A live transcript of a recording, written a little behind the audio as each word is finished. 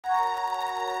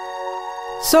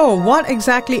So, what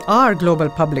exactly are global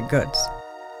public goods?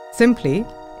 Simply,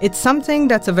 it's something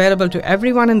that's available to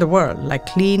everyone in the world, like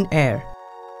clean air.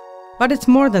 But it's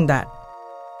more than that.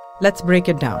 Let's break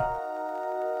it down.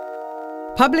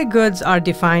 Public goods are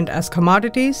defined as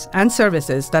commodities and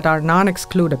services that are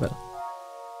non-excludable.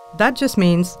 That just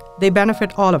means they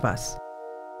benefit all of us.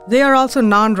 They are also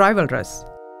non-rivalrous.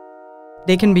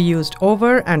 They can be used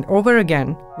over and over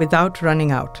again without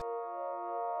running out.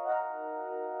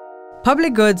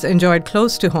 Public goods enjoyed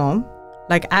close to home,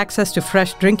 like access to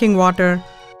fresh drinking water,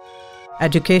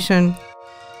 education,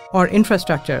 or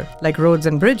infrastructure like roads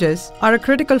and bridges, are a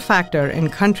critical factor in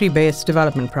country-based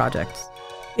development projects.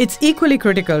 It's equally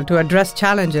critical to address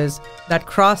challenges that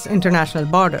cross international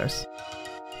borders.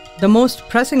 The most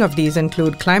pressing of these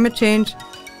include climate change,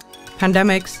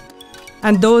 pandemics,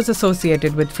 and those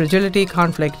associated with fragility,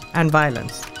 conflict, and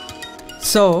violence.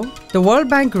 So, the World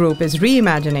Bank Group is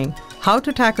reimagining how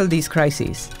to tackle these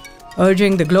crises,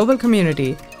 urging the global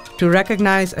community to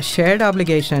recognize a shared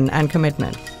obligation and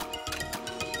commitment.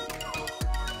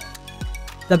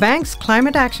 The bank's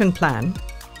Climate Action Plan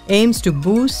aims to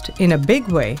boost, in a big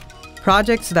way,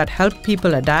 projects that help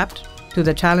people adapt to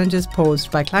the challenges posed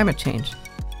by climate change.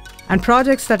 And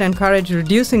projects that encourage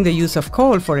reducing the use of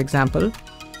coal, for example,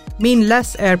 mean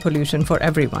less air pollution for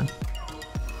everyone.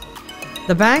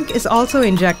 The bank is also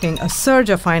injecting a surge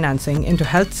of financing into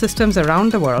health systems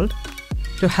around the world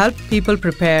to help people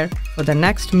prepare for the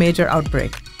next major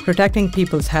outbreak, protecting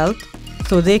people's health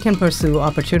so they can pursue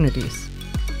opportunities.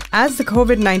 As the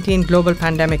COVID-19 global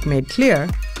pandemic made clear,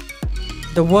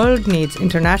 the world needs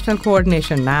international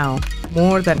coordination now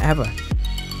more than ever.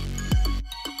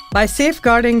 By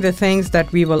safeguarding the things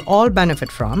that we will all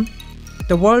benefit from,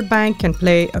 the World Bank can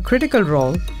play a critical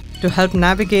role to help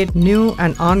navigate new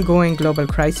and ongoing global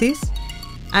crises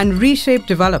and reshape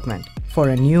development for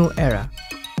a new era.